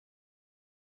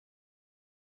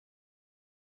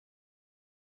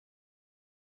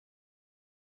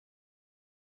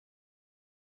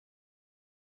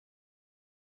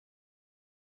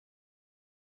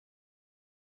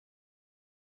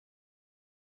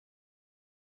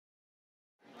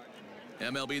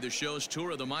MLB The Show's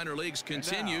tour of the minor leagues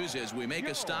continues as we make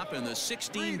a stop in the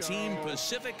 16-team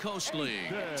Pacific Coast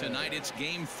League. Tonight it's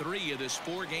Game 3 of this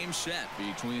 4-game set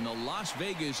between the Las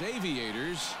Vegas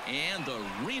Aviators and the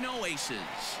Reno Aces.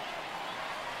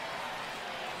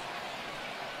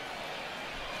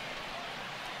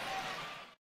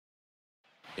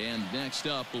 And next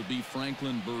up will be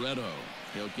Franklin Barreto.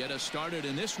 He'll get us started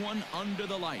in this one under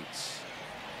the lights.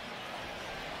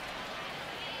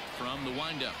 From the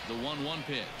windup, the 1-1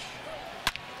 pitch.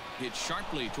 Hit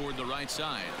sharply toward the right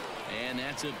side. And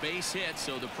that's a base hit,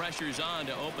 so the pressure's on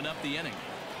to open up the inning.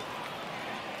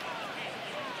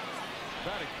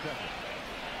 Batting second,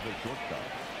 the shortstop,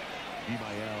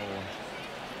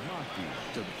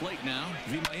 to the plate now,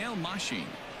 Vimael Machin.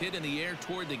 Hit in the air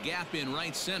toward the gap in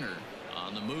right center.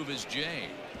 On the move is Jay.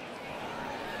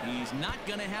 He's not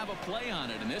going to have a play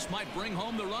on it, and this might bring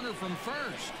home the runner from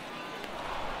first.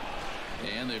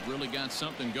 And they've really got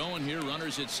something going here.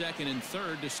 Runners at second and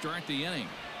third to start the inning.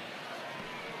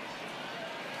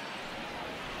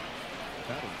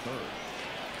 Batting third,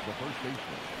 the first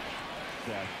baseman,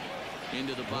 Seth.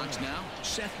 Into the box now,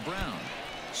 Seth Brown.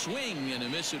 Swing and a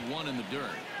miss at one in the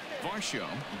dirt. Varsho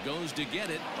goes to get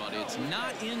it, but it's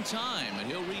not in time, and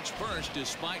he'll reach first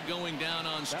despite going down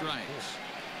on strikes.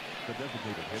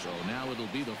 So now it'll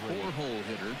be the 4-hole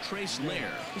hitter, Trace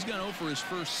Lair. He's gone 0 for his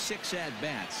first 6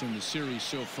 at-bats in the series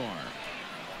so far.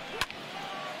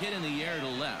 Hit in the air to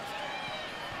left.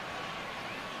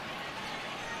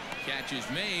 Catch is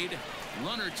made.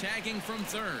 Runner tagging from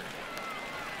third.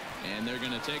 And they're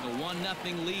going to take a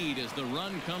 1-0 lead as the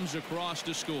run comes across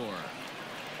to score.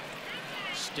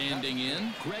 Standing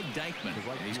in, Greg Deichmann.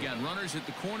 And he's got runners at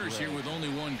the corners here with only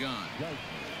one gone.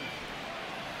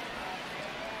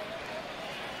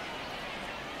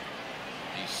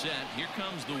 He's set. Here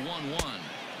comes the 1-1.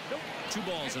 2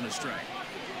 balls and a strike.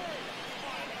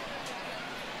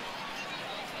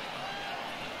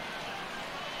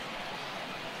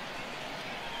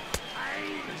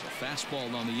 There's a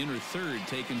fastball on the inner third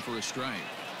taken for a strike.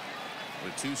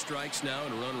 With 2 strikes now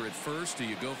and a runner at first, do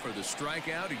you go for the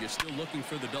strikeout or you're still looking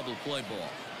for the double play ball?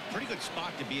 Pretty good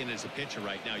spot to be in as a pitcher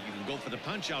right now. You can go for the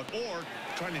punch out or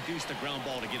try to deuce the ground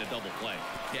ball to get a double play.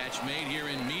 Catch made here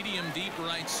in medium deep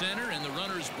right center, and the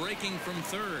runner's breaking from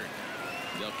third.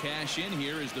 They'll cash in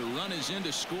here as the run is in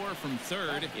to score from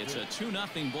third. It's a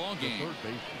 2-0 ball game.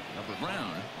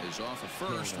 Brown is off of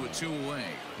first with 2 away.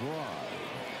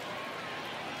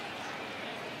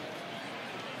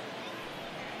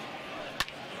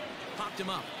 Popped him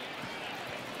up.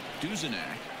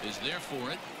 Duzenak is there for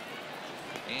it.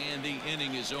 And the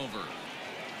inning is over.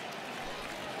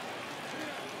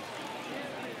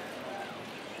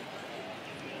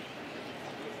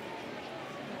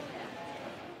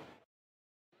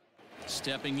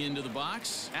 Stepping into the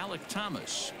box, Alec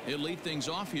Thomas. He'll lead things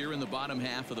off here in the bottom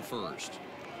half of the first.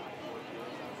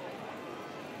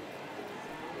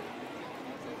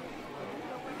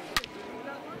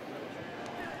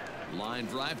 Line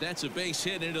drive. That's a base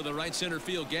hit into the right center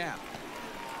field gap.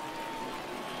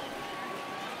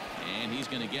 And he's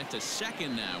going to get to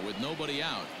second now with nobody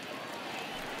out.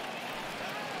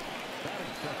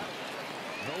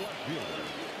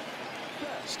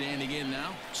 Standing in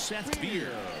now, Seth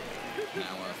Beer.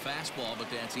 Now a fastball, but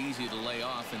that's easy to lay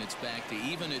off, and it's back to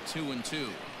even at 2-2.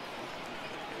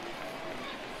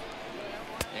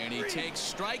 And he takes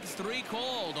strike 3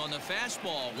 called on the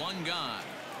fastball. 1 gone.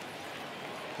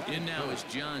 In now is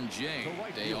John Jay.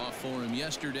 Day off for him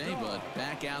yesterday, but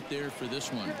back out there for this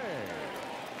one.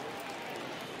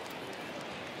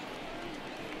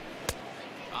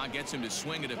 Gets him to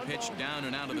swing at a pitch down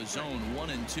and out of the zone.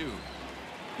 1-2.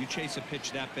 You chase a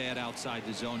pitch that bad outside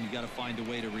the zone, you got to find a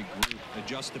way to regroup,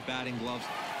 adjust the batting gloves,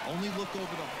 only look over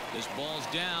the. This ball's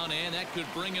down, and that could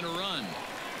bring in a run.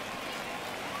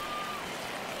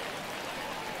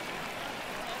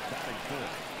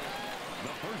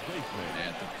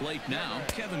 At the plate now,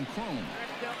 Kevin Cron.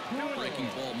 Breaking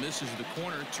ball misses the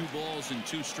corner. 2 balls and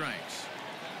 2 strikes.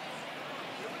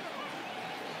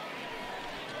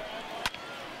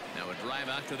 Now a drive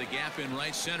out to the gap in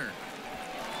right center.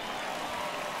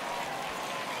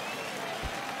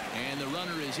 And the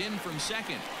runner is in from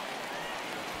second.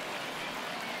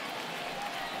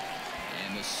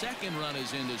 And the second run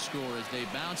is in to score as they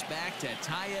bounce back to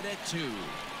tie it at 2.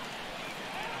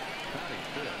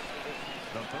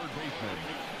 The third baseman,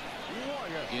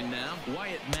 in now,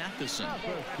 Wyatt Matheson.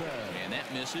 And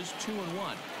that misses.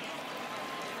 2-1.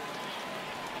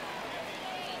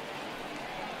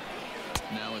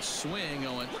 Now a swing.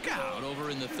 Oh, and look out over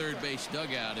in the third base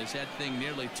dugout as that thing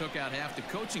nearly took out half the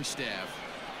coaching staff.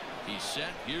 He's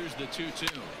set. Here's the 2-2.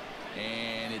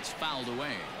 And it's fouled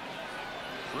away.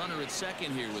 Runner at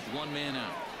second here with one man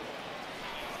out.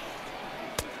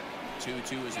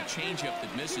 2-2 is a changeup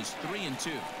that misses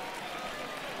 3-2.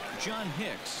 John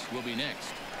Hicks will be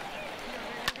next.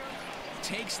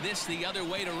 Takes this the other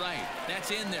way to right. That's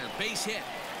in there. Base hit.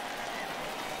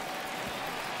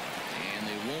 And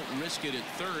they won't risk it at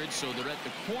third, so they're at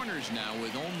the corners now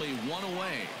with only one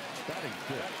away. Batting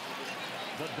fifth,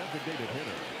 the designated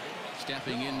hitter.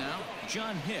 Stepping in now,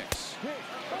 John Hicks.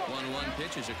 1-1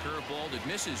 pitch is a curveball that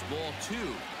misses ball 2.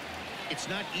 It's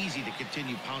not easy to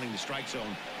continue pounding the strike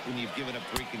zone when you've given up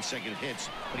 3 consecutive hits,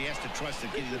 but he has to trust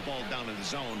that getting the ball down in the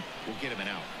zone will get him an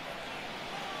out.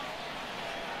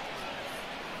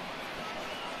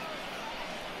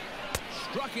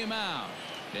 Struck him out.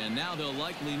 And now they'll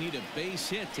likely need a base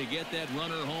hit to get that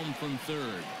runner home from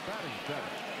third. Batting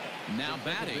seventh. Now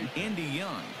batting, Andy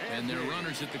Young. And their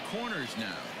runners at the corners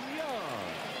now.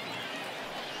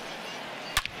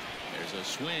 There's a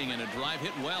swing and a drive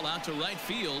hit well out to right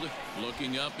field.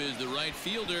 Looking up is the right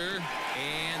fielder.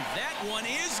 And that one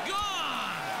is gone.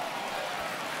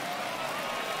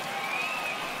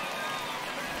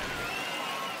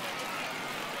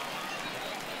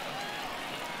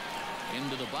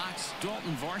 Into the box,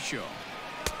 Dalton Varsho.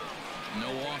 No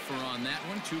offer on that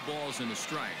one. 2 balls and a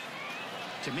strike.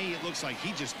 To me, it looks like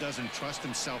he just doesn't trust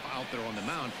himself out there on the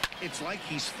mound. It's like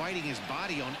he's fighting his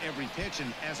body on every pitch,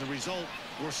 and as a result,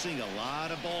 we're seeing a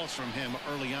lot of balls from him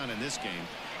early on in this game.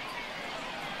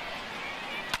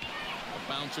 A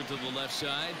bouncer to the left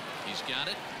side. He's got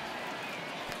it.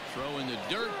 Throw in the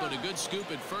dirt, but a good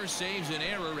scoop at first saves an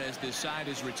error as this side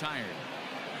is retired.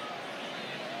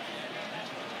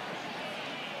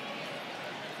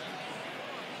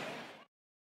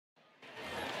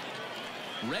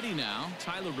 Ready now,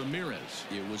 Tyler Ramirez.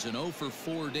 It was an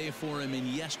 0-for-4 day for him in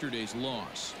yesterday's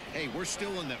loss. Hey, we're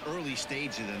still in the early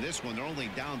stages in this one. They're only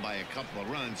down by a couple of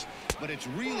runs, but it's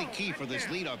really key for this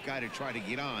leadoff guy to try to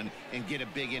get on and get a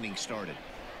big inning started.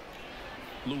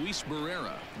 Luis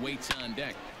Barrera waits on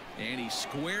deck, and he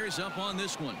squares up on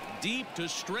this one. Deep to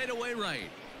straightaway right.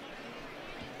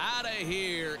 Out of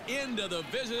here, into the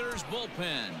visitors'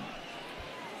 bullpen.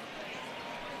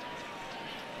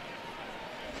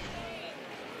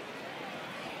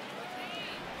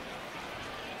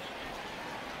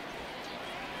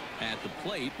 At the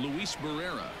plate, Luis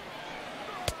Barrera.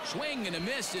 Swing and a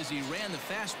miss as he ran the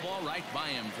fastball right by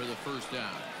him for the first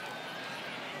down.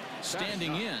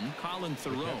 Standing in, Colin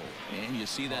Thoreau. And you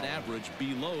see that average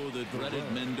below the dreaded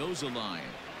Mendoza line.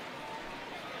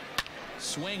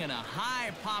 Swing and a high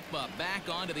pop-up back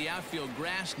onto the outfield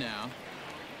grass now.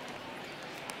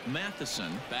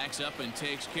 Matheson backs up and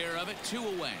takes care of it. 2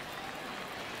 away.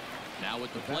 Now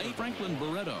at the plate, Franklin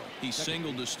Barreto. He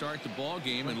singled to start the ball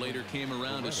game and later came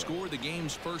around to score the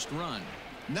game's first run.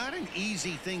 Not an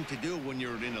easy thing to do when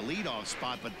you're in a leadoff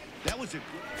spot, but that was it.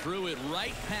 Threw it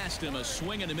right past him. A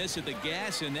swing and a miss at the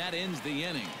gas, and that ends the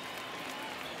inning.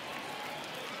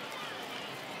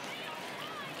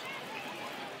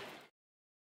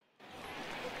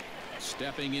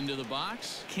 Stepping into the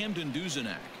box, Camden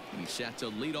Duzenak. He's set to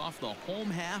lead off the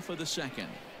home half of the second.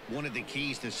 One of the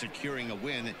keys to securing a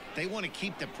win, they want to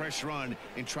keep the pressure on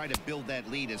and try to build that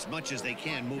lead as much as they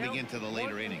can moving into the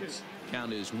later innings.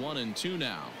 Count is 1-2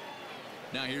 now.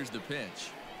 Now here's the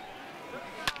pitch.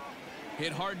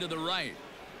 Hit hard to the right,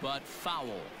 but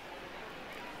foul.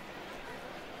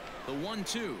 The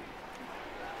 1-2.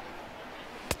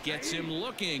 Gets him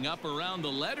looking up around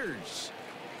the letters.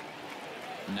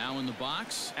 Now in the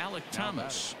box, Alec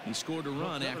Thomas. He scored a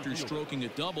run after stroking a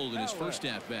double in his first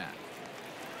at-bat.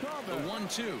 The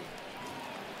 1-2.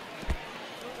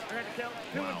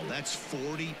 Wow, that's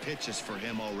 40 pitches for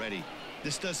him already.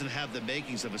 This doesn't have the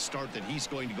makings of a start that he's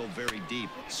going to go very deep.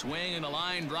 Swing and a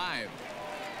line drive.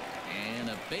 And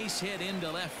a base hit into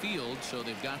left field, so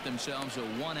they've got themselves a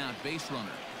 1-out base runner.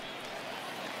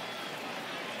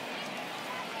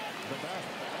 The batter,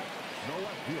 no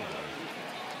left fielder.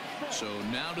 So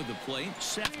now to the plate,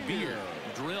 Seth Beer.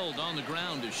 Drilled on the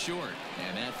ground to short,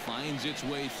 and that finds its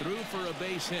way through for a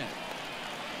base hit.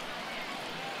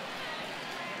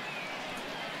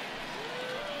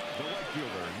 The right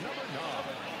fielder, number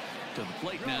 9. To the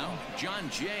plate now, John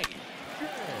Jay.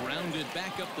 Grounded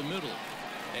back up the middle,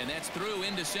 and that's through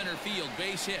into center field.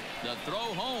 Base hit. The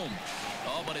throw home.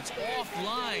 Oh, but it's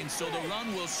offline, so the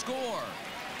run will score.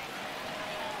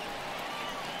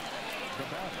 The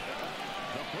batter,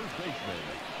 the first baseman,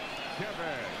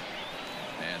 Kevin.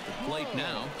 At the plate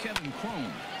now, Kevin Crone.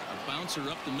 A bouncer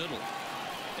up the middle,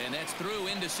 and that's through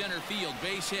into center field.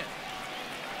 Base hit.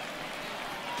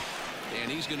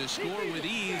 And he's going to score with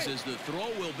ease as the throw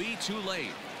will be too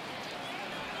late.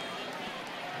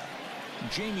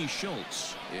 Jamie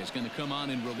Schultz is going to come on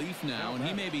in relief now, and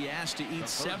he may be asked to eat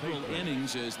several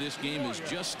innings as this game is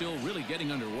just still really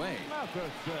getting underway.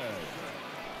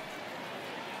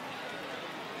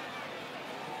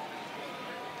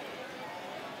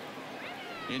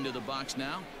 Into the box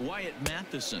now, Wyatt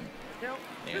Matheson.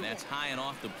 And that's high and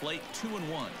off the plate,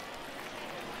 2-1.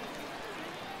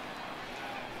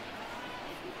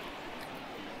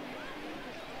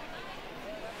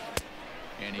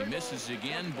 And he misses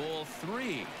again, ball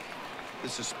 3.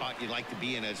 This is a spot you like to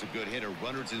be in as a good hitter.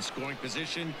 Runners in scoring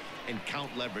position and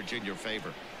count leverage in your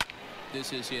favor.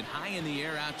 This is hit high in the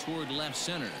air out toward left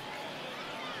center.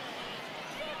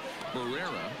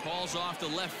 Barrera calls off the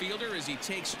left fielder as he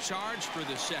takes charge for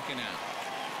the second out.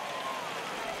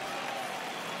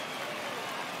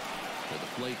 To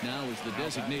the plate now is the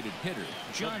designated hitter,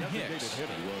 John Hicks. He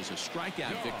was a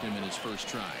strikeout victim in his first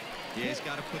try. Yeah, he's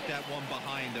got to put that one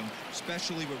behind him,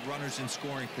 especially with runners in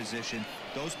scoring position.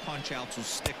 Those punch outs will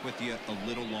stick with you a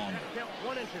little longer.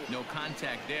 No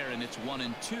contact there, and it's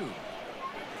 1-2.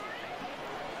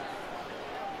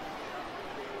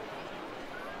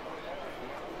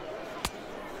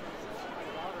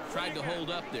 Tried to hold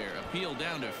up there, appeal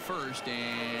down to first,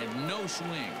 and no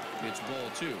swing. It's ball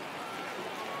 2.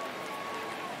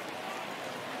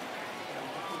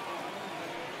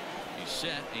 He's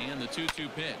set, and the 2-2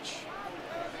 pitch.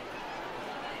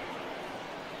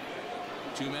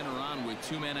 2 men are on with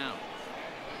 2 men out.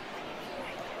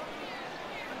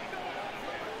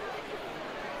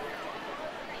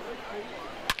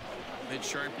 Hit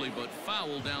sharply, but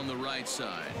foul down the right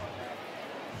side.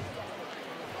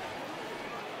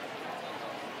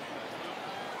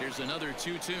 Here's another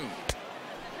 2-2.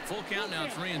 Full count now,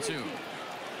 3-2.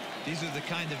 These are the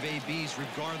kind of ABs,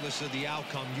 regardless of the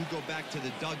outcome. You go back to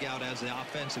the dugout as an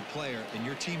offensive player, and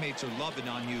your teammates are loving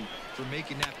on you for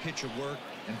making that pitcher work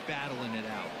and battling it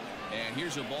out. And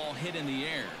here's a ball hit in the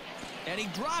air, and he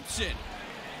drops it,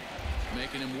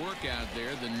 making him work out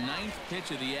there. The 9th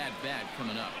pitch of the at-bat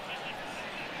coming up.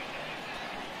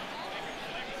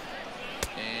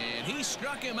 And he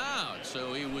struck him out,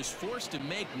 so he was forced to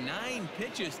make 9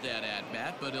 pitches that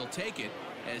at-bat, but he'll take it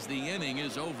as the inning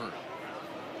is over.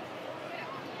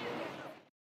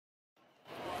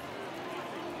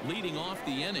 Leading off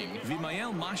the inning,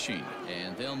 Vimael Machin,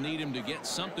 and they'll need him to get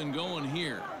something going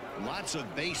here. Lots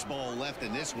of baseball left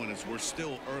in this one as we're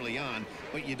still early on,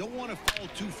 but you don't want to fall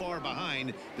too far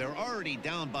behind. They're already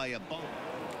down by a bump.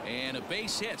 And a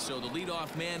base hit, so the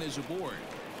leadoff man is aboard.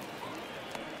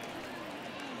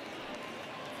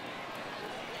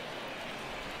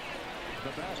 The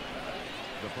batter,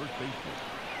 the first baseman,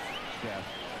 Seth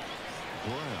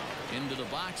Brown. Into the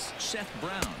box, Seth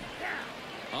Brown.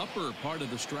 Upper part of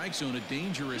the strike zone, a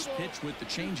dangerous pitch with the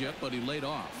changeup, but he laid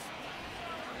off.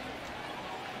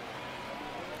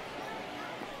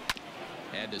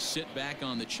 Had to sit back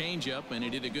on the changeup, and he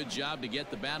did a good job to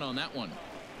get the bat on that one.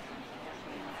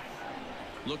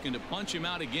 Looking to punch him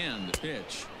out again, the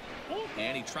pitch.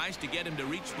 And he tries to get him to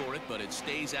reach for it, but it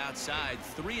stays outside.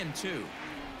 3-2.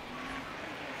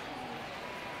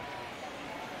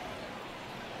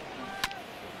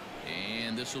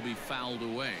 And this will be fouled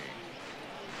away.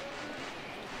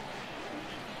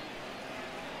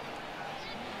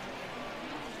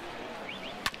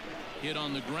 Hit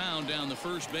on the ground down the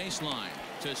first baseline.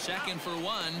 To second for 1.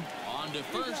 On to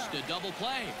first, a double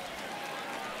play.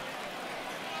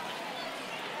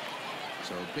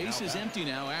 So base is empty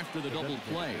now after the double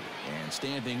play. And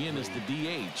standing in is the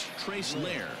DH, Trace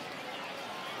Lair.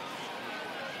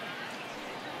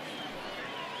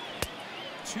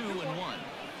 2-1.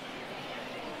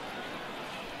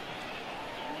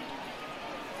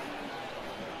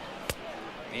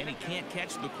 And he can't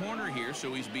catch the corner here,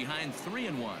 so he's behind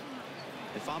 3-1.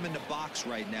 If I'm in the box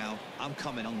right now, I'm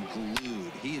coming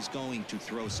unglued. He is going to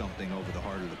throw something over the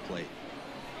heart of the plate.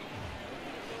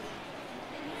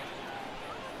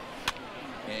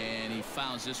 And he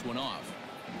fouls this one off.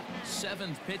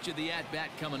 7th pitch of the at-bat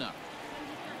coming up.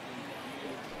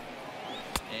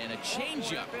 And a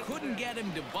changeup couldn't get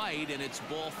him to bite, and it's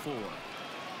ball 4.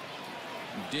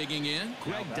 Digging in,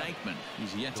 Greg Deichmann.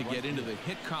 He's yet to get into the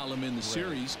hit column in the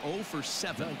series. 0 for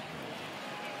 7.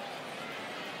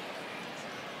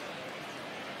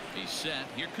 He's set.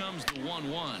 Here comes the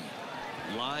 1-1.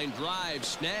 Line drive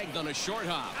snagged on a short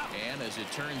hop. And as it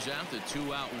turns out, the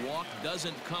 2-out walk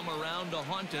doesn't come around to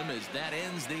haunt him as that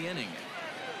ends the inning.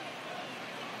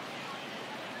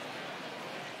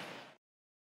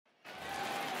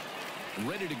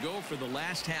 Ready to go for the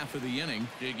last half of the inning.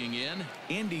 Digging in,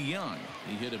 Andy Young.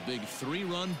 He hit a big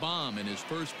 3-run bomb in his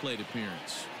first plate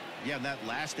appearance. Yeah, that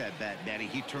last at bat, Daddy,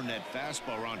 he turned that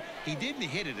fastball around. He didn't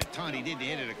hit it a ton. He didn't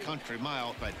hit it a country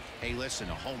mile. But, hey, listen,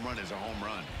 a home run is a home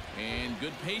run. And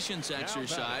good patience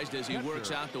exercised as he works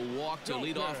out the walk to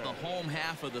lead off the home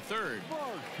half of the third.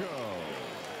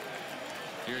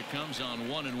 Here it comes on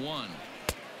 1-1.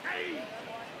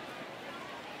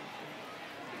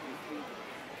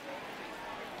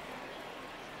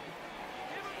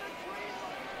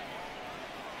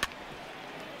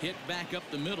 Hit back up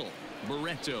the middle.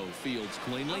 Barreto fields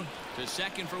cleanly to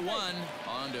second for one.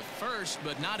 On to first,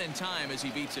 but not in time as he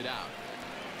beats it out.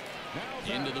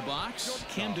 Into the box,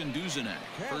 Camden Duzenak.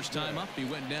 First time up, he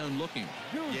went down looking.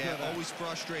 Yeah, always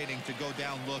frustrating to go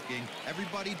down looking.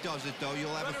 Everybody does it, though.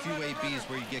 You'll have a few ABs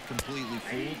where you get completely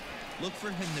fooled. Look for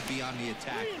him to be on the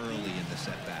attack early in the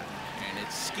set-back. And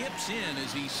it skips in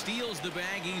as he steals the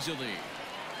bag easily.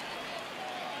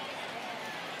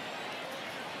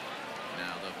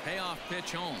 Now the payoff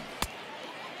pitch home.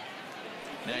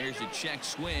 Now here's a check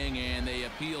swing, and they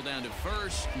appeal down to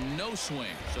first. No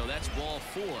swing, so that's ball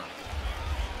 4.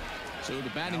 So the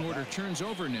batting order turns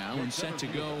over now and set to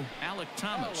go Alec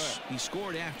Thomas. He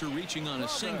scored after reaching on a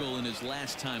single in his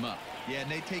last time up. Yeah,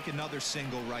 and they take another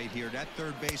single right here. That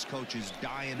third base coach is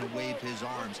dying to wave his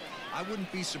arms. I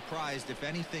wouldn't be surprised if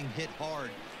anything hit hard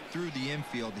through the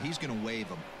infield. He's going to wave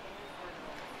them.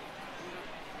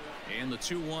 And the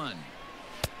 2-1.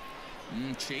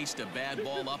 Chased a bad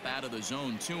ball up out of the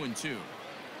zone. 2-2.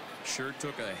 Sure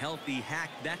took a healthy hack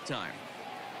that time.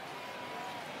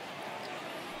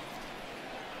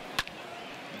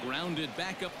 Grounded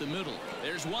back up the middle.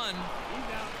 There's one.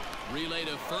 Relay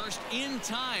to first in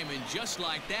time, and just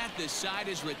like that, the side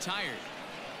is retired.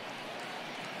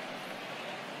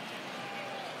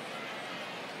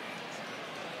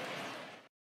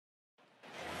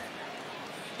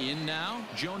 In now,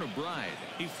 Jonah Bride.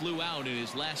 He flew out in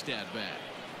his last at-bat.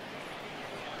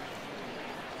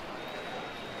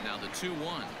 Now the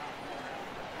 2-1.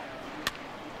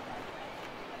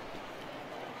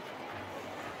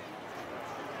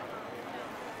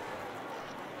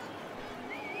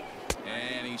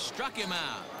 And he struck him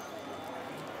out.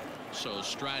 So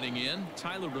striding in,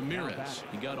 Tyler Ramirez.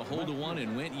 He got a hold of one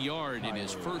and went yard in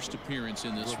his first appearance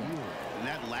in this one. And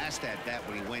that last at bat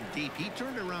when he went deep, he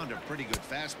turned around a pretty good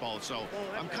fastball. So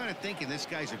I'm kind of thinking this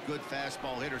guy's a good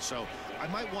fastball hitter. So I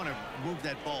might want to move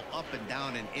that ball up and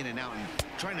down and in and out and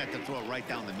try not to throw it right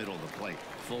down the middle of the plate.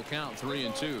 Full count,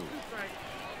 3-2.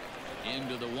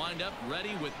 Into the windup,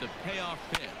 ready with the payoff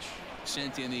pitch.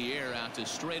 Sent in the air out to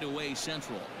straightaway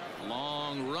central.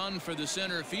 Long run for the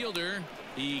center fielder.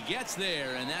 He gets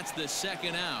there, and that's the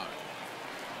second out.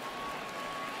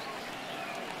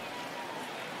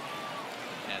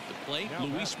 At the plate,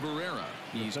 Luis Barrera.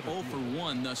 He's 0 for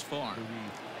 1 thus far.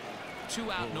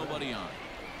 2 out, nobody on.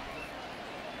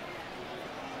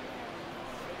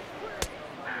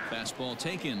 Fastball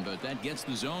taken, but that gets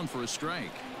the zone for a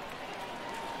strike.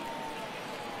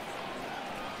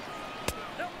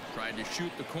 Tried to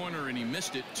shoot the corner, and he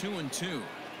missed it. 2-2.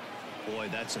 Boy,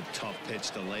 that's a tough pitch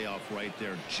to lay off right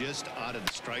there, just out of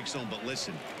the strike zone. But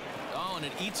listen. Oh, and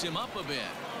it eats him up a bit.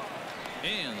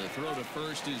 And the throw to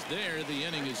first is there. The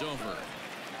inning is over.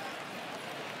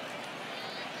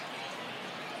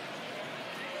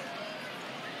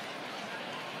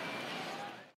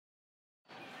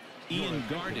 Ian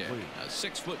Gardick, a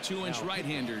 6'2"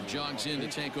 right-hander, jogs in to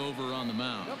take over on the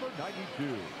mound. Number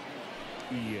 92,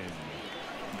 Ian.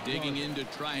 Digging in to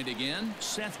try it again,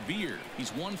 Seth Beer.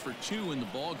 He's 1 for 2 in the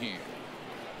ball game.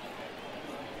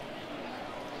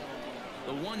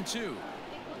 The 1-2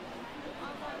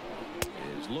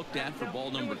 is looked at for ball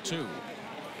number 2.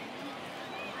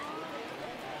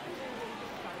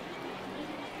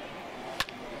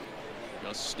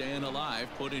 Just staying alive,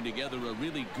 putting together a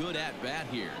really good at-bat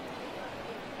here.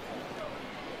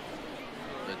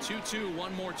 The 2-2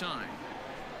 one more time.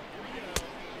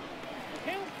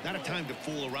 Not a time to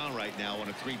fool around right now on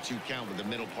a 3-2 count with the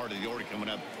middle part of the order coming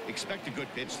up. Expect a good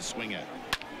pitch to swing at.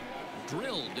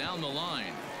 Drilled down the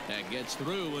line. That gets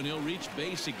through, and he'll reach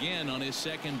base again on his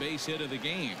second base hit of the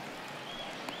game.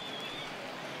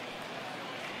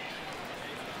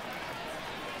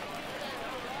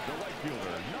 The right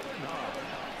fielder, number 9,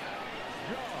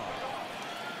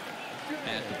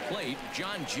 At the plate,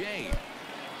 John Jay.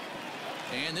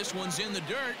 And this one's in the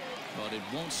dirt, but it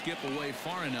won't skip away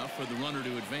far enough for the runner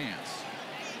to advance.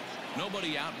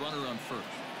 Nobody out, runner on first.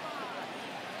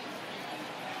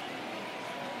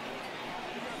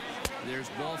 There's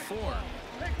ball 4.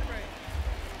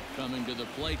 Coming to the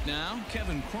plate now,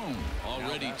 Kevin Cron.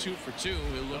 Already 2 for 2.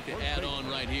 He'll look to add on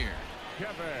right here.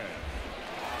 Kevin.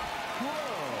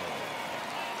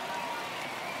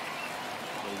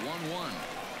 The 1-1.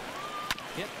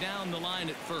 Hit down the line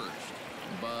at first,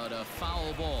 but a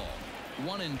foul ball.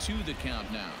 1-2 the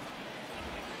count now.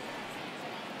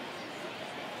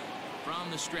 From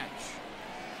the stretch.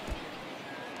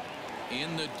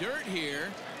 In the dirt here.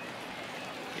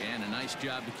 And a nice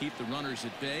job to keep the runners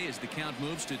at bay as the count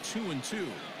moves to 2-2.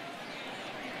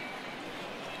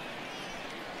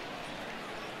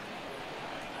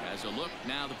 As a look,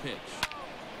 now the pitch.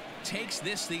 Takes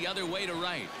this the other way to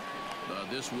right. But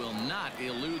this will not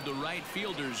elude the right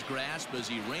fielder's grasp as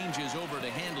he ranges over to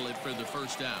handle it for the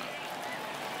first out.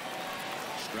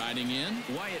 Striding in,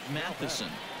 Wyatt Matheson.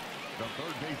 The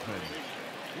third baseman,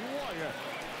 Wyatt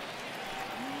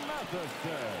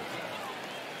Matheson.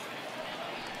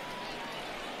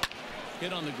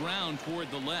 Hit on the ground toward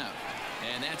the left.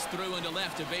 And that's through into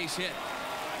left, a base hit.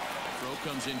 Throw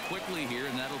comes in quickly here,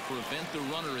 and that'll prevent the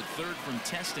runner at third from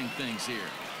testing things here.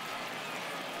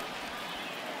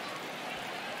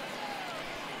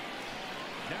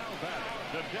 Now batting,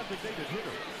 the designated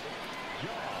hitter,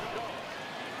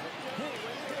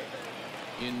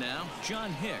 In now,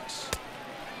 John Hicks.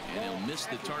 And he'll miss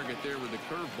the target there with a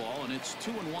curveball, and it's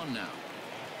 2-1 now.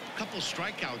 A couple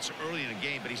strikeouts early in the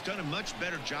game, but he's done a much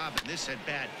better job in this at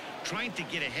bat, trying to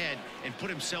get ahead and put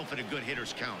himself in a good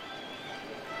hitter's count.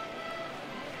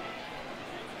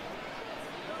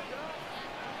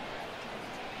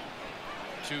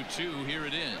 Two, here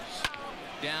it is.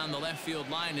 Down the left field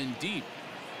line and deep.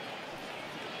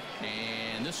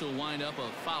 And this will wind up a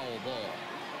foul ball.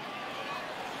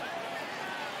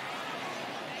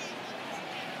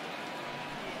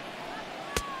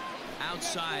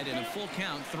 Outside in a full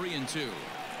count, 3-2.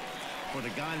 For the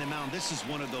guy on the mound, this is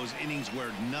one of those innings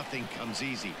where nothing comes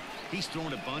easy. He's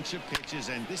thrown a bunch of pitches,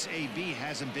 and this AB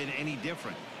hasn't been any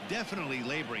different. Definitely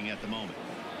laboring at the moment.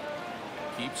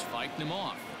 Keeps fighting him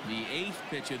off. The 8th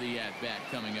pitch of the at-bat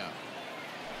coming up.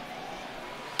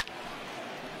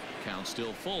 Count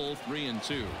still full,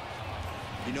 3-2.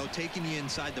 You know, taking you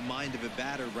inside the mind of a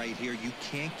batter right here, you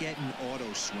can't get in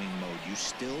auto swing mode. You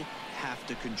still have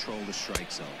to control the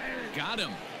strike zone. Got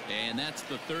him. And that's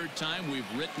the third time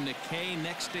we've written a K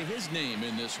next to his name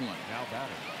in this one. Now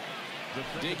batting.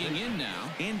 Digging in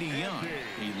now, Andy Young.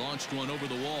 He launched one over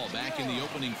the wall back in the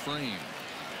opening frame.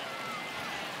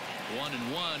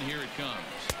 1-1, here it comes.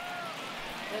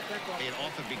 It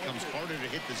often becomes harder to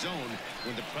hit the zone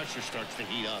when the pressure starts to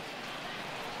heat up.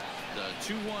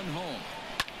 The 2-1 home.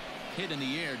 Hit in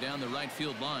the air down the right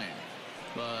field line.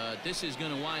 But this is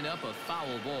going to wind up a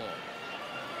foul ball.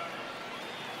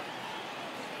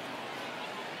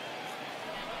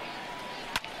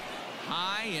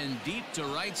 High and deep to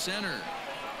right center.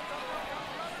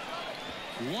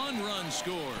 1 run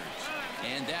scores.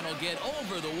 And that'll get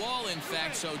over the wall, in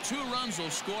fact, so 2 runs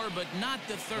will score, but not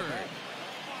the third.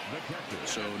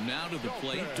 So now to the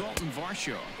plate, Dalton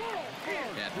Varsho.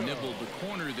 That nibbled the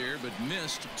corner there, but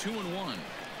missed. 2-1.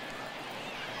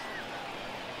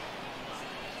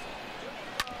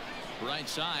 Right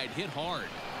side hit hard.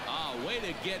 Ah, way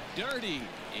to get dirty.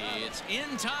 It's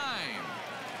in time.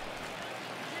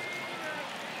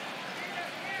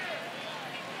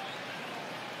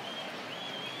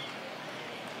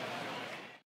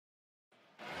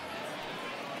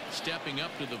 Stepping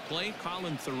up to the plate,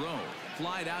 Colin Thoreau.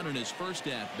 Flied out in his first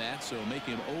at-bat, so make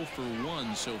him 0 for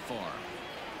 1 so far.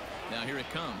 Now here it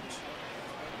comes.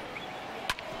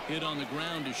 Hit on the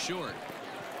ground to short.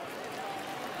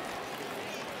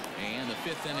 And the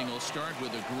 5th inning will start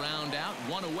with a ground out,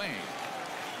 1 away.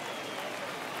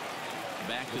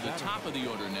 Back to the top of the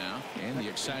order now, and the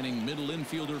exciting middle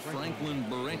infielder Franklin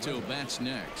Barreto bats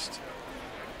next.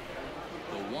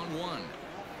 The 1-1.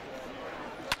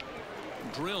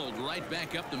 Drilled right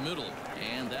back up the middle,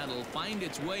 and that'll find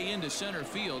its way into center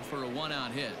field for a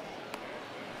 1-out hit.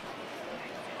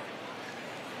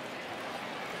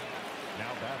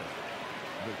 Now batting,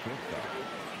 the shortstop,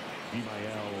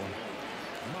 Vimael.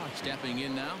 Stepping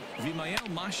in now, Vimael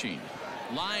Machine.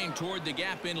 Line toward the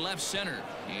gap in left center.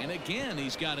 And again,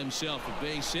 he's got himself a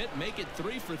base hit. Make it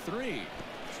 3 for 3.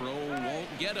 Throw won't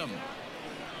get him.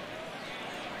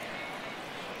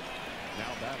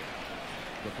 Now batting,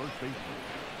 the first baseman,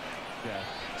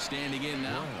 Seth. Standing in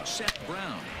now, Seth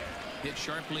Brown. Hit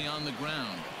sharply on the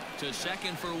ground. To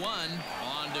second for 1.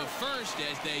 On to first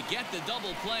as they get the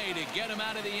double play to get him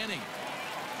out of the inning.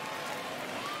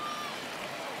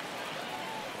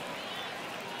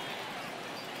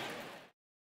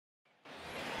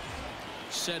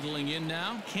 Settling in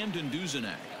now, Camden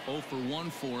Duzenak. 0 for 1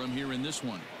 for him here in this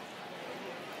one.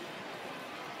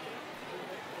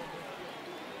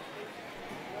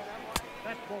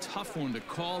 Tough one to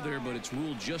call there, but it's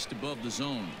ruled just above the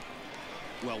zone.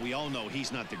 Well, we all know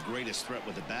he's not the greatest threat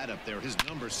with the bat up there. His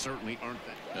numbers certainly aren't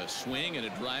that. A swing and a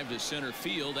drive to center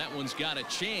field. That one's got a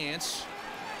chance.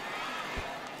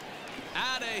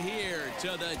 Out of here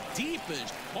to the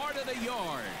deepest part of the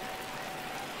yard.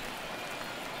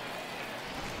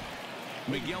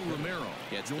 Miguel Romero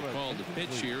gets the call to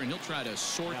pitch here, and he'll try to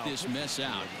sort this mess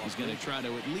out. He's going to try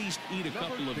to at least eat a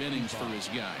couple of innings for his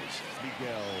guys.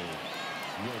 Miguel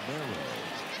Romero.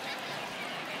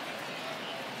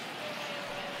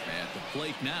 At the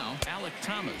plate now, Alec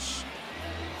Thomas.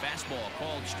 Fastball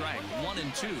called strike,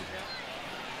 1-2.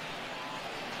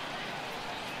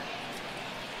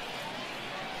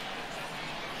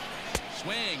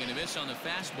 Swing and a miss on the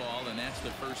fastball, and that's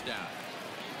the first out.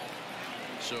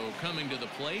 So coming to the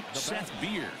plate, Seth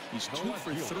Beer. He's 2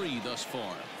 for 3 thus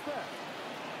far.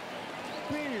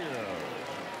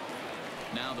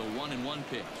 Now the 1-1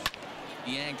 pitch.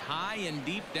 Yanked high and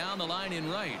deep down the line in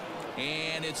right.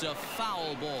 And it's a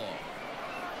foul ball.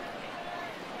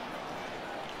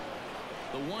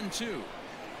 The 1-2.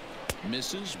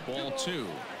 Misses, ball 2.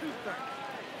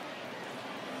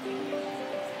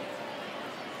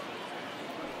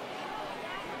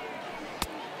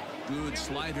 Good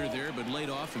slider there, but laid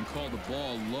off and called the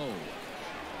ball low.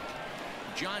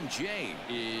 John Jay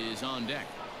is on deck.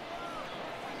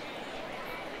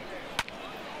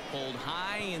 Pulled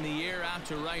high in the air out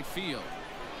to right field.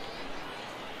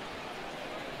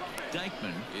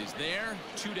 Dykeman is there,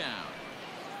 2 down.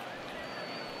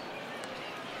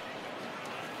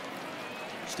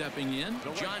 Stepping in,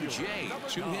 John Jay.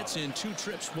 2 hits and 2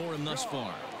 trips for him thus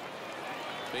far.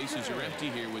 Bases are empty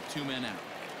here with 2 men out.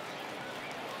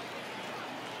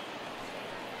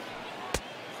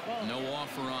 No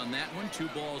offer on that one. 2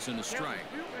 balls and a strike.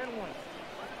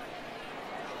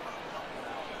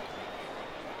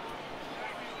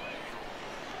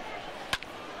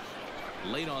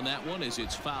 Late on that one as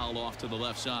it's fouled off to the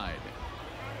left side.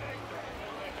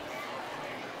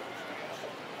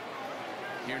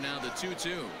 Here now the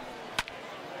 2-2.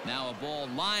 Now a ball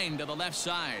lined to the left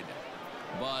side,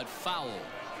 but foul.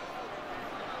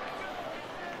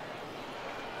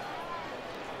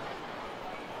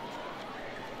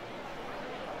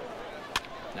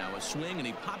 Now a swing and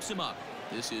he pops him up.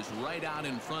 This is right out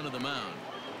in front of the mound.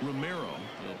 Romero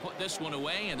will put this one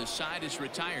away, and the side is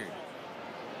retired.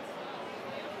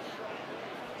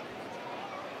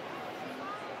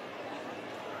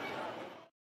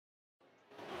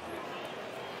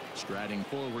 Striding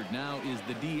forward now is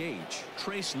the DH,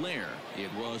 Trace Lair.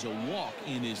 It was a walk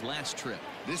in his last trip.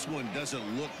 This one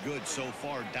doesn't look good so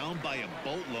far. Down by a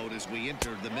boatload as we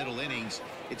enter the middle innings.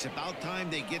 It's about time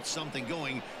they get something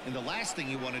going, and the last thing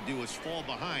you want to do is fall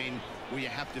behind where you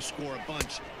have to score a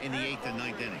bunch in the 8th and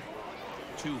 9th inning.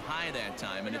 Too high that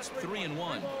time, and it's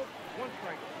 3-1.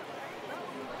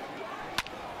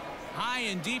 High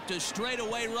and deep to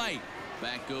straightaway right.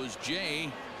 Back goes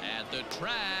Jay at the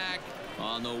track.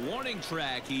 On the warning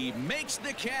track, he makes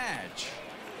the catch.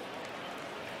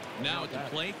 Now at the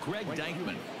plate, Greg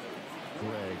Dykeman.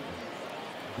 Greg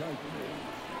Dykeman.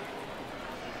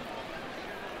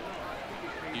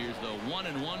 Here's the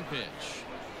 1-1 pitch.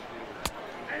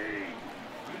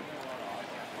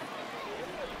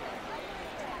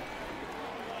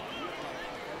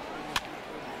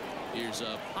 Here's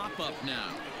a pop-up now,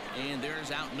 and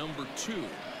there's out number 2.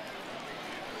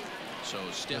 So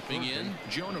stepping in,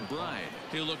 Jonah Bride.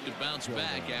 He'll look to bounce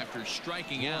back after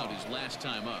striking out his last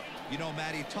time up. You know,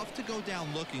 Matty, tough to go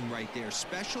down looking right there,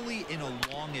 especially in a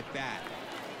long at bat.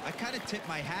 I kind of tip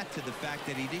my hat to the fact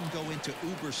that he didn't go into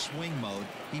uber swing mode.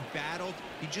 He battled.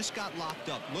 He just got locked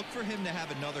up. Look for him to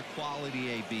have another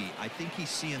quality AB. I think he's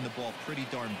seeing the ball pretty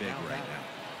darn big right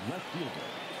now. Left fielder,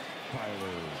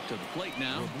 Tyler. To the plate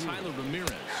now, Tyler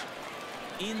Ramirez.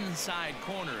 Inside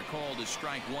corner called a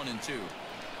strike 1 and 2.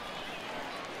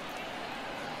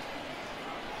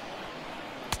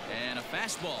 And a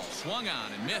fastball swung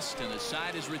on and missed, and the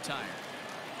side is retired.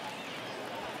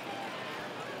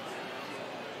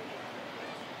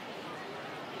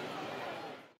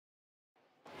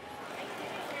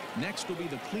 Next will be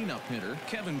the cleanup hitter,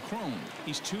 Kevin Cron.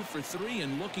 He's 2 for 3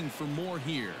 and looking for more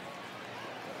here.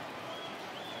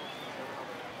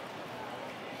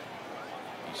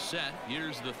 He's set.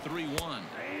 Here's the 3-1.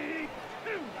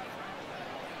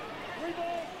 3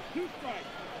 balls, 2 strikes.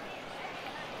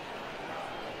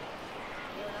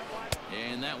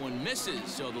 And that one misses,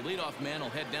 so the leadoff man will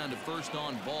head down to first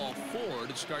on ball 4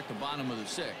 to start the bottom of the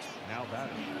 6th. Now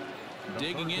batting.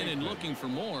 Digging in and looking for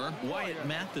more, Wyatt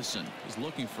Matheson is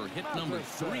looking for hit number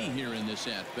 3 here in this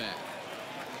at-bat.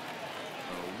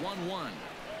 1-1.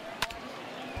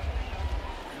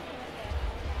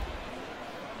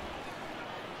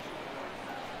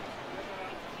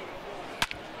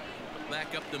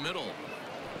 back up the middle.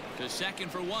 To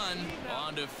second for one,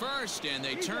 on to first, and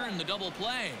they turn the double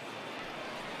play.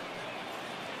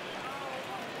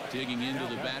 Digging into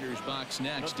the batter's box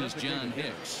next is John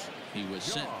Hicks. He was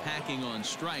sent packing on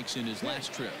strikes in his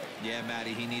last trip. Yeah,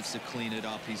 Matty, he needs to clean it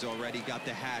up. He's already got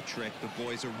the hat trick. The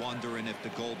boys are wondering if the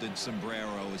golden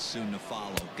sombrero is soon to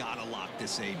follow. Gotta lock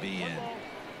this AB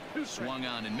in. Swung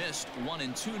on and missed.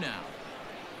 1-2 now.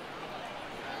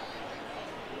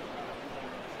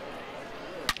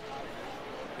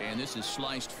 And this is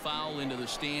sliced foul into the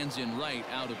stands in right,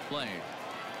 out of play.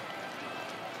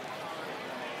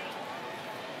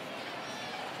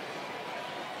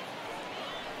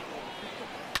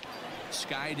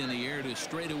 Skied in the air to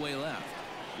straightaway left.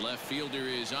 Left fielder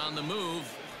is on the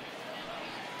move.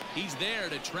 He's there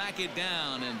to track it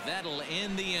down, and that'll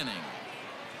end the inning.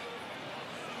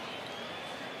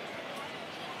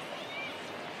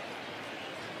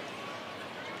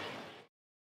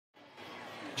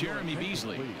 Jeremy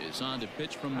Beasley is on to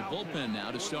pitch from the bullpen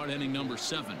now to start inning number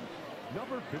 7.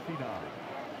 Number 59,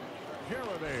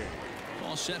 Jeremy.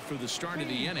 All set for the start of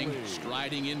the inning.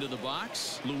 Striding into the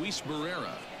box, Luis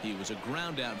Barrera. He was a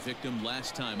ground out victim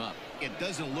last time up. It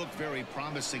doesn't look very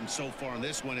promising so far in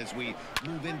this one as we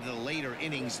move into the later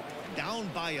innings. Down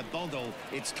by a bundle,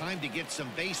 it's time to get some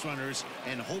base runners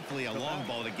and hopefully a long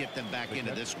ball to get them back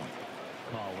into this one.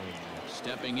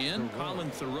 Stepping in, Colin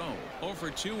Thoreau. 0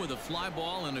 for 2 with a fly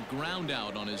ball and a ground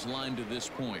out on his line to this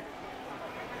point.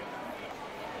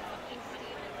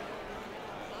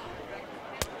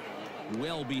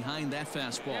 Well behind that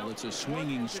fastball. It's a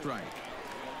swinging strike.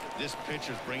 This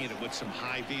pitcher's bringing it with some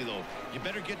high velo. You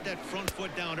better get that front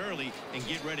foot down early and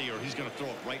get ready, or he's going to throw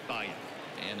it right by you.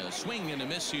 And a swing and a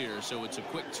miss here, so it's a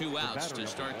quick 2 outs to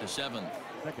start the 7th.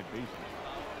 Second baseman,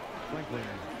 Franklin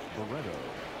Reno.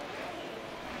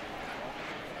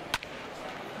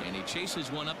 And he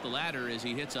chases one up the ladder as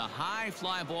he hits a high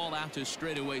fly ball out to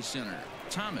straightaway center.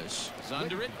 Thomas is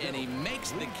under it, and he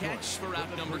makes the catch for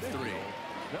out number 3.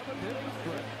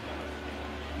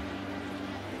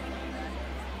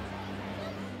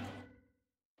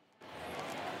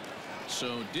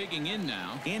 So digging in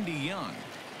now, Andy Young.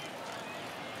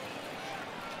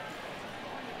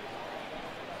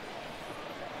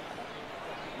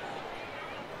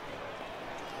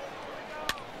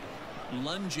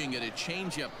 Lunging at a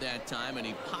changeup that time, and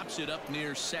he pops it up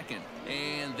near second.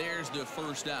 And there's the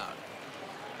first out.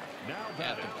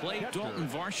 At the plate, Dalton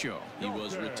Varsho. He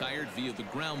was retired via the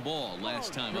ground ball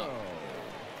last time up.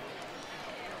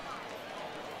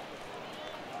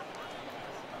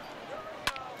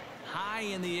 High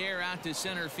in the air out to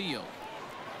center field.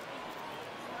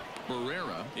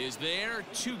 Barrera is there,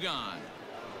 2 gone.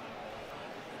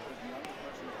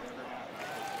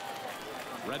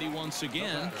 Ready once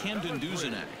again, Camden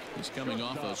Duzenak. He's coming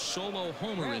off a solo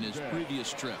homer in his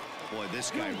previous trip. Boy,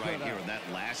 this guy right here in that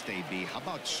last AB, how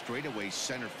about straightaway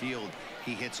center field?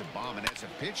 He hits a bomb, and as a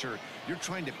pitcher, you're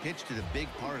trying to pitch to the big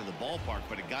part of the ballpark,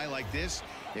 but a guy like this,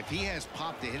 if he has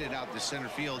pop to hit it out to center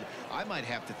field, I might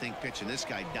have to think pitching this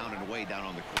guy down and away down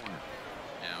on the corner.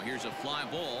 Now here's a fly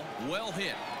ball, well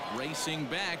hit. Racing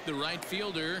back, the right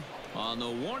fielder on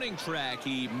the warning track.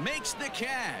 He makes the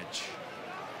catch.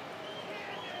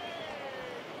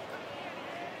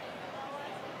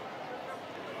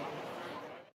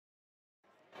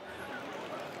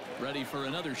 Ready for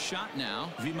another shot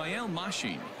now. Vimael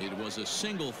Machin. It was a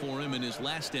single for him in his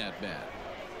last at-bat.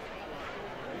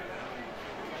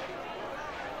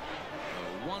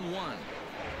 1-1.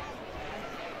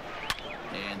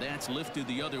 And that's lifted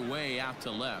the other way out to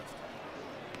left.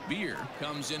 Beer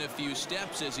comes in a few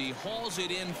steps as he hauls it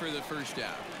in for the first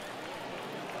out.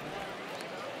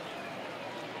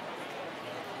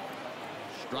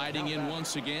 Striding in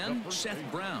once again, Seth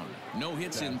Brown. No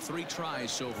hits in 3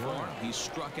 tries so far. He's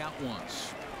struck out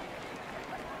once.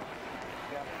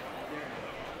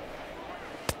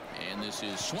 And this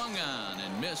is swung on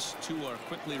and missed. 2 are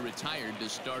quickly retired to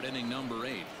start inning number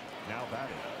 8. Now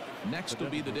batting. Next will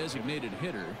be the designated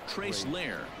hitter, Trace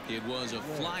Lair. It was a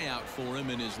flyout for him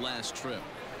in his last trip.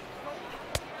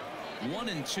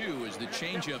 1-2 as the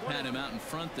changeup had him out in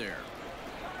front there.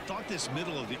 Thought this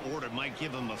middle of the order might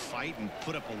give him a fight and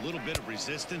put up a little bit of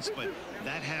resistance, but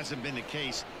that hasn't been the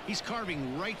case. He's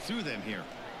carving right through them here.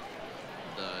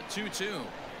 The 2-2.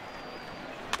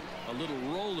 A little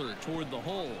roller toward the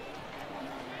hole.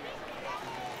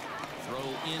 Throw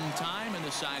in time, and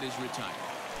the side is retired.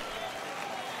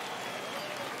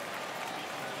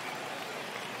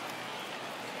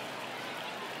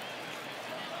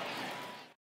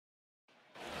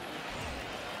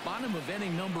 Bottom of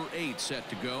inning number 8 set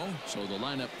to go. So the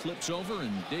lineup flips over,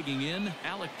 and digging in,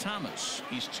 Alek Thomas.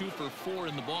 He's 2 for 4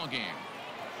 in the ballgame.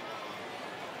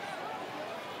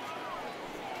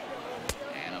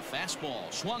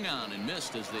 Fastball swung on and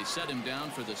missed as they set him down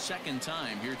for the second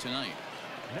time here tonight.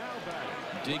 Now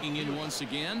batting. Digging in once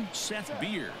again, Seth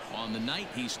Beer. On the night,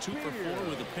 he's 2 for 4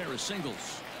 with a pair of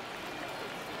singles.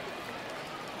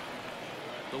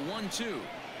 The 1-2.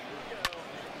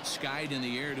 Skied in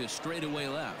the air to straightaway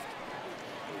left.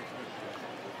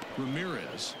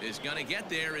 Ramirez is going to get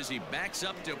there as he backs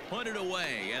up to put it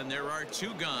away, and there are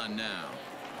 2 gone now.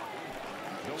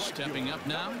 Stepping up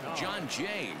now, John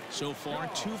Jay. So far,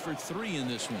 2 for 3 in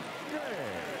this one.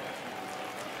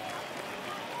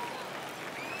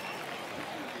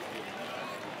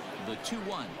 The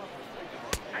 2-1.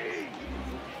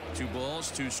 2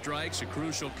 balls, 2 strikes, a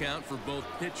crucial count for both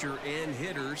pitcher and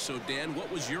hitter. So, Dan,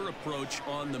 what was your approach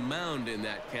on the mound in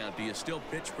that count? Do you still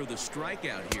pitch for the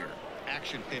strikeout here?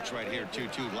 Action pitch right here,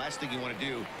 2-2. Last thing you want to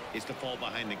do is to fall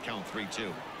behind the count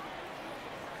 3-2.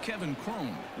 Kevin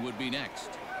Cron would be next.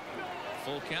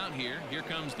 Full count here. Here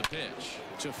comes the pitch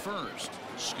to first.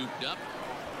 Scooped up,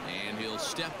 and he'll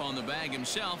step on the bag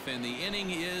himself, and the inning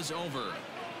is over.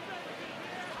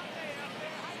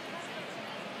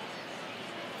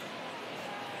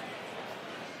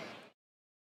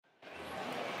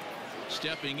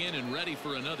 Stepping in and ready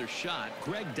for another shot,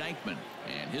 Greg Deichmann,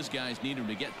 and his guys need him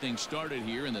to get things started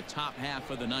here in the top half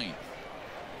of the ninth.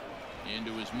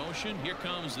 Into his motion, here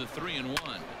comes the 3-1.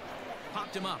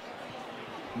 Popped him up.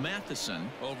 Matheson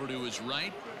over to his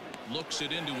right, looks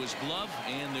it into his glove,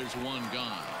 and there's 1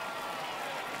 gone.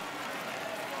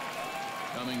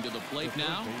 Coming to the plate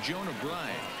now, Jonah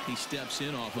Bride. He steps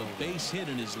in off a base hit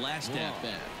in his last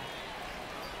at-bat.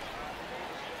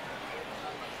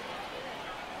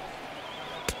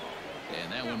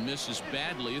 And that one misses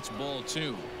badly. It's ball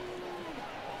 2.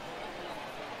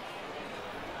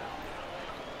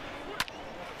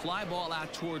 Fly ball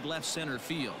out toward left center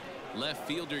field. Left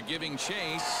fielder giving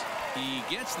chase. He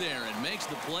gets there and makes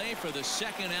the play for the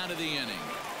second out of the inning.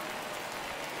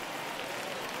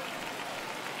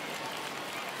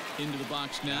 Into the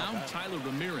box now, Tyler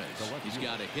Ramirez. He's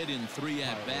got a hit in 3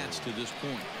 at-bats to this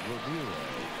point.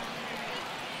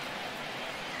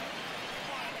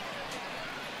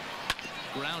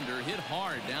 Grounder hit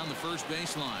hard down the first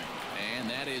baseline, and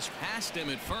that is past him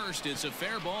at first. It's a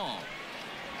fair ball,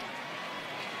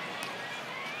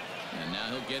 and now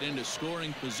he'll get into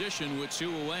scoring position with 2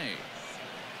 away.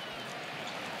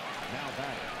 Now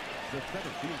batting, the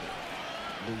center fielder,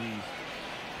 Luis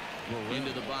Barrera.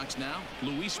 Into the box now,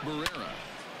 Luis Barrera.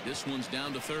 This one's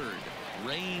down to third.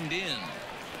 Reined in.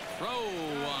 Throw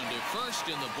on to first,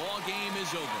 and the ball game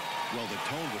is over. Well, the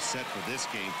tone was set for this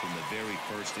game from the very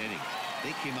first inning.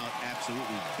 They came out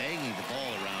absolutely banging the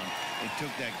ball around and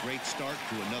took that great start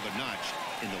to another notch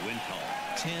in the win column.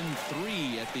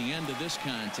 10-3 at the end of this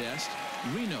contest.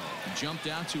 Reno jumped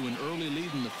out to an early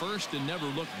lead in the first and never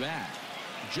looked back.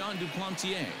 John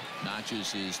Duplantier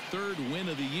notches his 3rd win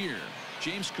of the year.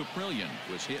 James Caprillion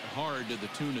was hit hard to the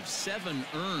tune of 7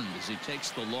 earned as he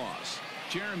takes the loss.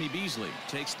 Jeremy Beasley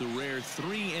takes the rare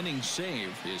 3-inning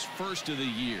save, his first of the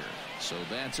year. So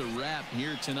that's a wrap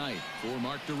here tonight. For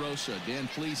Mark DeRosa, Dan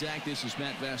Plesac, this is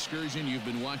Matt Vasgersian. You've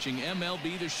been watching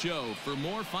MLB The Show. For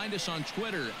more, find us on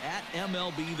Twitter at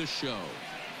MLB The Show.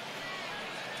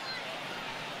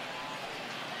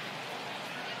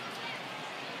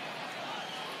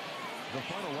 The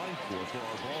final line score for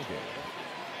our ball game.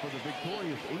 For the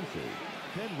victorious Aces,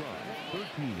 10 runs,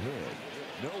 13 hits,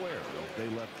 no errors. They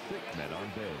left 6 men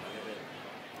on base.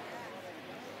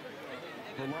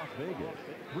 For Las Vegas,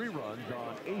 3 runs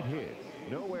on 8 hits,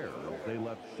 no errors. They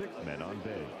left 6 men on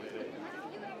base.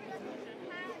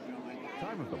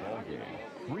 Time of the ball game,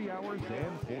 3 hours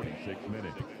and 46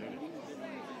 minutes.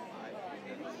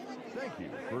 Thank you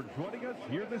for joining us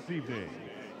here this evening.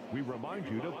 We remind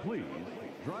you to please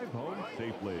drive home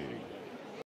safely.